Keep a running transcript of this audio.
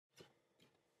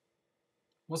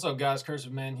What's up, guys?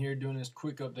 Cursive Man here, doing this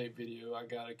quick update video. I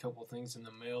got a couple things in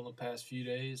the mail in the past few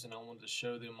days, and I wanted to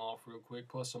show them off real quick,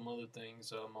 plus some other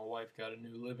things. My wife got a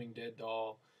new Living Dead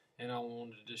doll, and I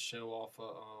wanted to just show off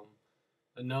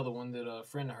another one that a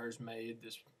friend of hers made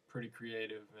that's pretty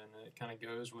creative, and it kind of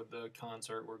goes with the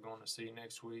concert we're going to see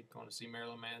next week. Going to see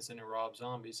Marilyn Manson and Rob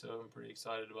Zombie, so I'm pretty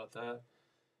excited about that.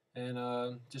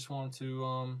 And just wanted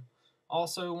to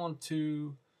also want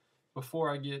to, before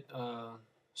I get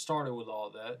started with all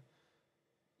that,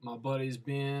 my buddies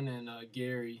Ben and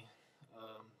Gary,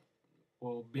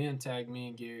 well, Ben tagged me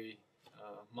and Gary,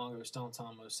 Mongo Stone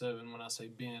Time 07. When I say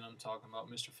Ben, I'm talking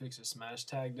about MrFixitSmash,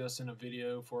 tagged us in a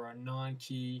video for our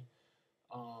non-key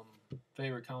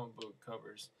favorite comic book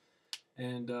covers.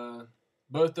 And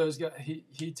both those guys,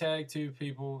 he tagged two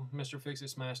people.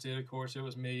 MrFixitSmash did, of course. It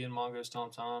was me and Mongo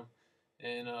Stone Time.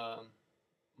 And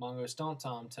Mongo Stone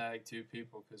Time tagged two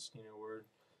people because, you know, we're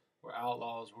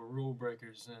outlaws, we're rule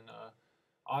breakers, and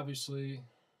obviously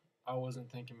I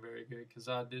wasn't thinking very good because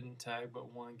I didn't tag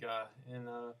but one guy, and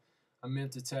I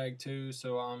meant to tag two,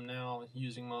 so I'm now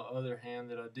using my other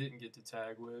hand that I didn't get to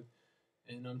tag with,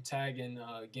 and I'm tagging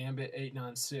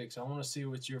Gambit896. I want to see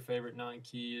what your favorite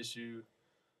 9-key issue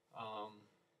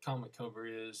comic cover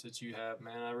is that you have,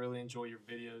 man. I really enjoy your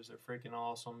videos. They're freaking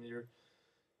awesome.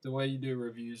 The way you do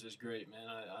reviews is great, man.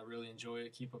 I really enjoy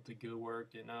it. Keep up the good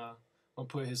work, and I'll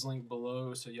put his link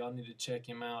below, so y'all need to check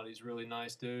him out. He's a really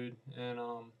nice dude, and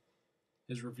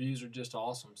his reviews are just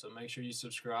awesome, so make sure you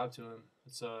subscribe to him.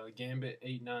 It's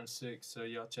Gambit896, so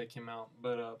y'all check him out.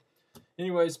 But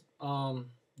anyways,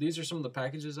 these are some of the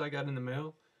packages I got in the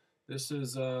mail. This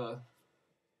is a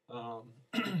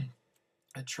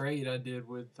trade I did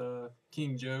with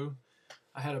King Joe.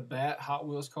 I had a Bat Hot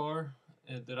Wheels car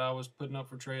that I was putting up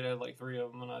for trade. I had like 3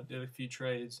 of them, and I did a few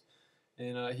trades.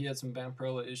 And he had some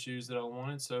Vampirella issues that I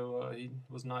wanted, so he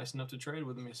was nice enough to trade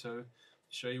with me. So, to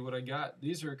show you what I got.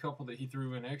 These are a couple that he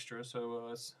threw in extra. So,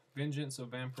 it's Vengeance of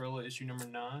Vampirella issue number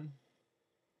 9.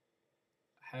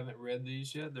 I haven't read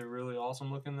these yet. They're really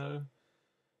awesome looking, though.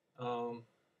 Don't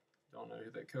know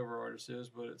who that cover artist is,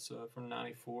 but it's from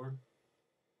 '94.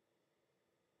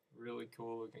 Really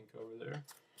cool looking cover there.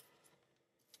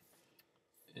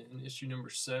 In issue number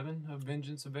 7 of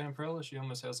Vengeance of Vampirella, she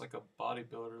almost has like a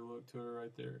bodybuilder look to her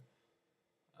right there.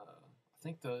 I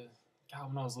think when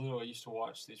I was little, I used to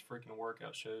watch these freaking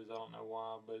workout shows. I don't know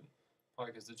why, but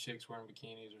probably because the chicks wearing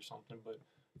bikinis or something. But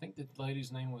I think the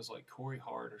lady's name was like Corey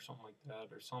Hart or something like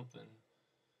that, or something.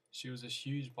 She was this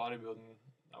huge bodybuilding.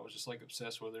 I was just like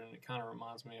obsessed with her, and it kind of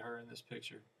reminds me of her in this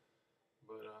picture.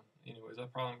 But anyways, I'm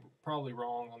probably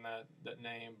wrong on that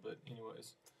name. But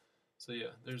anyways, so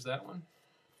yeah, there's that one.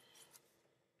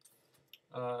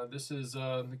 This is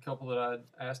the couple that I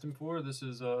asked him for. This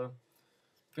is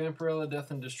Vampirella Death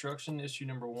and Destruction, issue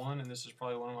number 1, and this is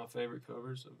probably one of my favorite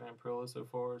covers of Vampirella so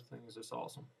far. This thing is just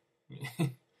awesome. You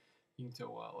can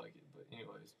tell why I like it, but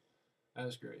anyways,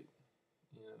 that's great.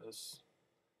 You know, this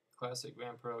classic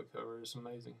Vampirella cover is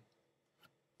amazing.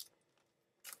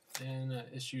 And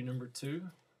issue number 2,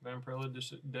 Vampirella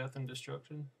Death and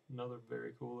Destruction, another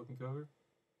very cool looking cover.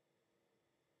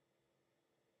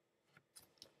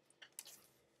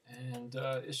 And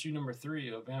issue number 3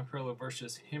 of Vampirella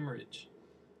vs. Hemorrhage.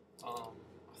 I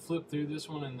flipped through this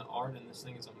one, and the art in this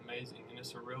thing is amazing. And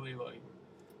it's a really, like,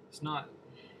 it's not,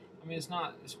 I mean,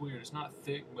 it's weird. It's not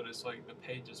thick, but it's like the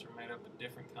pages are made up of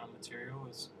different kind of material.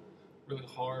 It's really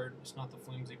hard. It's not the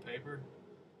flimsy paper.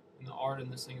 And the art in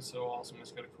this thing is so awesome.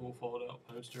 It's got a cool fold out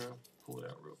poster. I'll pull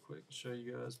it out real quick and show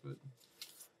you guys. But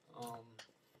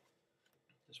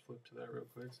just flip to that real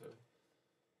quick. So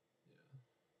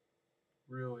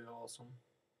really awesome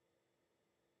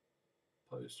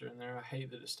poster in there. I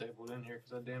hate that it's stapled in here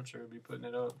because I damn sure would be putting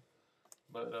it up.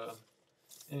 But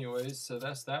anyways, so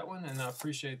that's that one, and I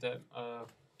appreciate that,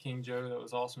 King Joe. That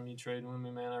was awesome, you trading with me,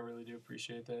 man. I really do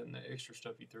appreciate that, and the extra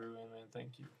stuff you threw in, man.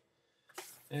 Thank you.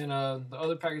 And the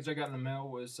other package I got in the mail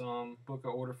was book I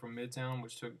ordered from Midtown,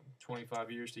 which took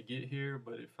 25 years to get here,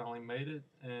 but it finally made it.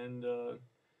 And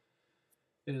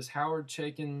it is Howard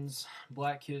Chaykin's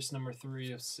Black Kiss number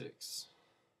 3 of 6.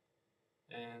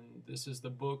 And this is the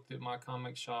book that my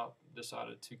comic shop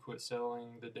decided to quit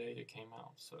selling the day it came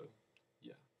out. So,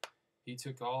 yeah. He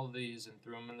took all of these and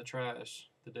threw them in the trash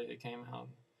the day it came out.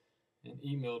 And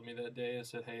emailed me that day and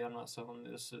said, hey, I'm not selling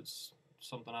this. It's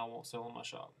something I won't sell in my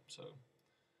shop. So,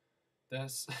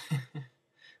 that's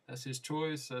that's his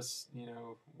choice. That's, you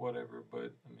know, whatever.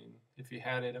 But, I mean, if he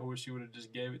had it, I wish he would have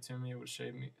just gave it to me. It would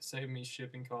save me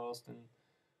shipping cost and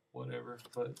whatever.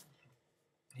 But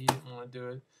he didn't want to do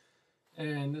it.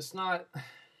 And it's not,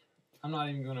 I'm not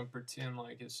even going to pretend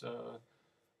like it's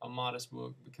a modest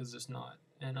book, because it's not,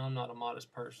 and I'm not a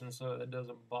modest person, so that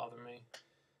doesn't bother me.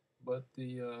 But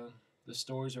the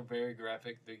stories are very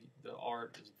graphic. The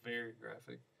art is very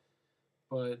graphic,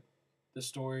 but the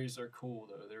stories are cool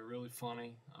though. They're really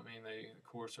funny. I mean, they of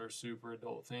course are super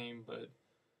adult themed, but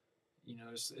you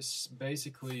know, it's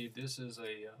basically, this is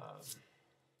a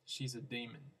she's a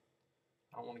demon.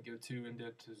 I don't want to go too in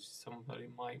depth because somebody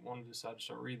might want to decide to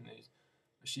start reading these.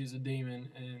 But she's a demon,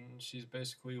 and she's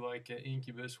basically like an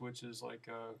incubus, which is like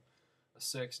a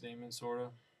sex demon sort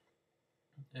of,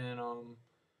 and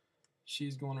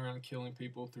she's going around killing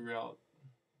people throughout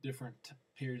different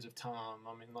periods of time.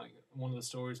 I mean, like one of the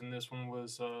stories in this one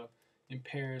was in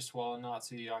Paris while a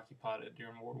Nazi occupied it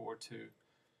during World War II,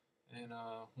 and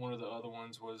one of the other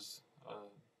ones was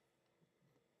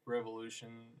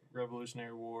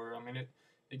Revolutionary War. I mean,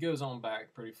 it goes on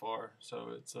back pretty far, so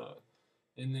it's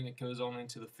and then it goes on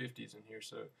into the 50s in here.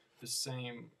 So the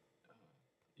same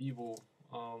evil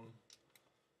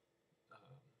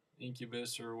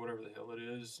incubus or whatever the hell it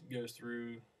is goes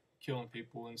through killing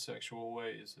people in sexual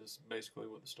ways, is basically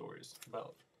what the story is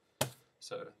about.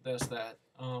 So that's that.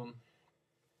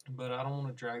 But I don't want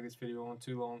to drag this video on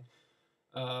too long.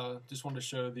 Just wanted to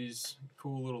show these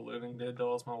cool little Living Dead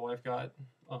dolls my wife got.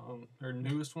 Her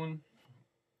newest one,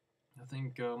 I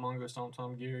think Mongo Stomp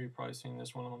Tom Gary, probably seen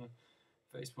this one on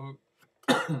Facebook.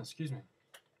 Excuse me.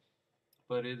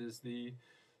 But it is the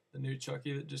new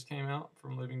Chucky that just came out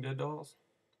from Living Dead Dolls.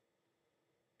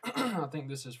 I think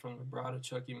this is from the Bride of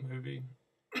Chucky movie.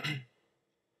 I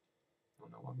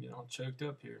don't know why I'm getting all choked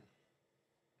up here.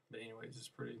 But anyways, it's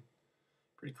pretty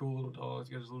cool little doll. He's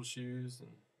got his little shoes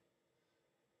and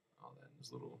all that, and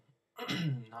his little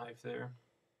knife there.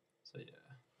 So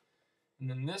yeah. And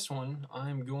then this one,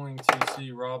 I'm going to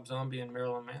see Rob Zombie and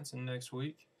Marilyn Manson next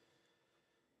week.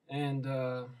 And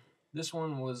this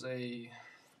one was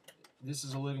this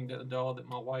is a Living Dead doll that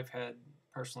my wife had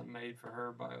personally made for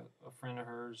her by a friend of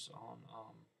hers on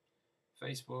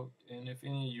Facebook. And if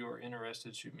any of you are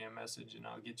interested, shoot me a message and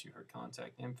I'll get you her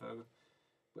contact info.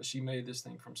 But she made this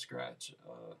thing from scratch.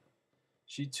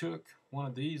 She took one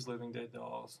of these Living Dead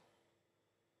dolls,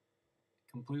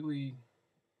 completely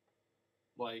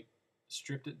like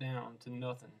stripped it down to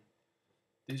nothing.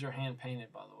 These are hand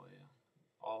painted, by the way.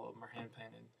 All of them are hand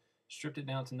painted. Stripped it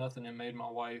down to nothing and made my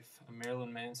wife a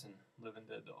Marilyn Manson Living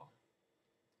Dead doll.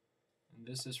 And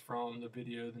this is from the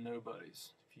video The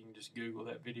Nobodies. If you can just Google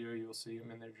that video, you'll see them,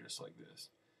 and they're just like this.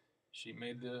 She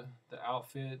made the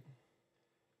outfit,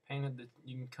 painted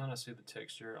you can kind of see the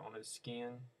texture on his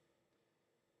skin.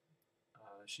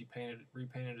 She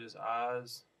repainted his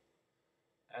eyes,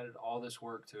 added all this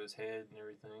work to his head and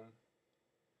everything.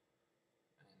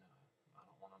 And I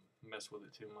don't want to mess with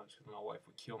it too much because my wife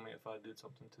would kill me if I did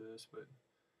something to this, but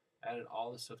added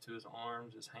all this stuff to his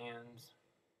arms, his hands.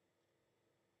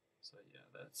 So yeah,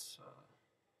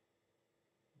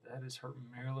 that is her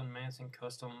Marilyn Manson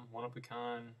custom,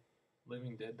 one-of-a-kind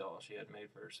Living Dead doll she had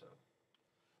made for herself.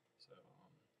 So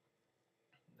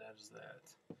that is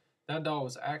that. That doll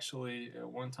was actually at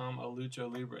one time a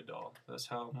Lucha Libre doll. That's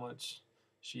how much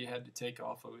she had to take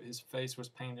off of it. His face was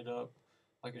painted up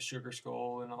like a sugar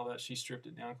skull and all that. She stripped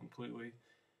it down completely,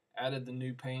 added the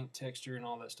new paint texture and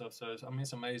all that stuff. So I mean,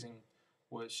 it's amazing.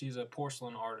 She's a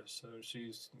porcelain artist, so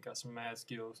she's got some mad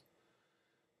skills.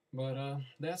 But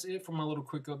that's it for my little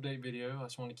quick update video. I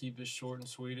just want to keep this short and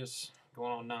sweet. It's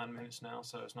going on 9 minutes now,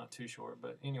 so it's not too short.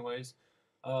 But anyways,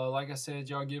 like I said,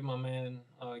 y'all give my man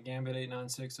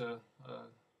Gambit896 a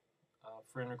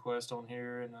friend request on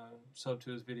here and sub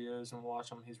to his videos and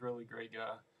watch him. He's a really great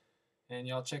guy. And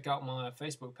y'all check out my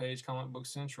Facebook page, Comic Book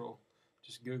Central.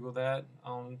 Just Google that,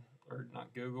 or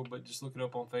not Google, but just look it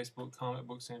up on Facebook, Comic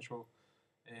Book Central.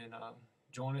 And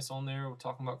join us on there. We're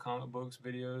talking about comic books,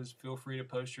 videos. Feel free to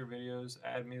post your videos.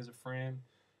 Add me as a friend.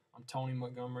 I'm Tony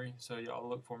Montgomery, so y'all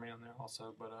look for me on there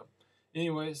also. But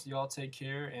anyways, y'all take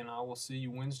care, and I will see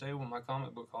you Wednesday with my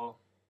comic book haul.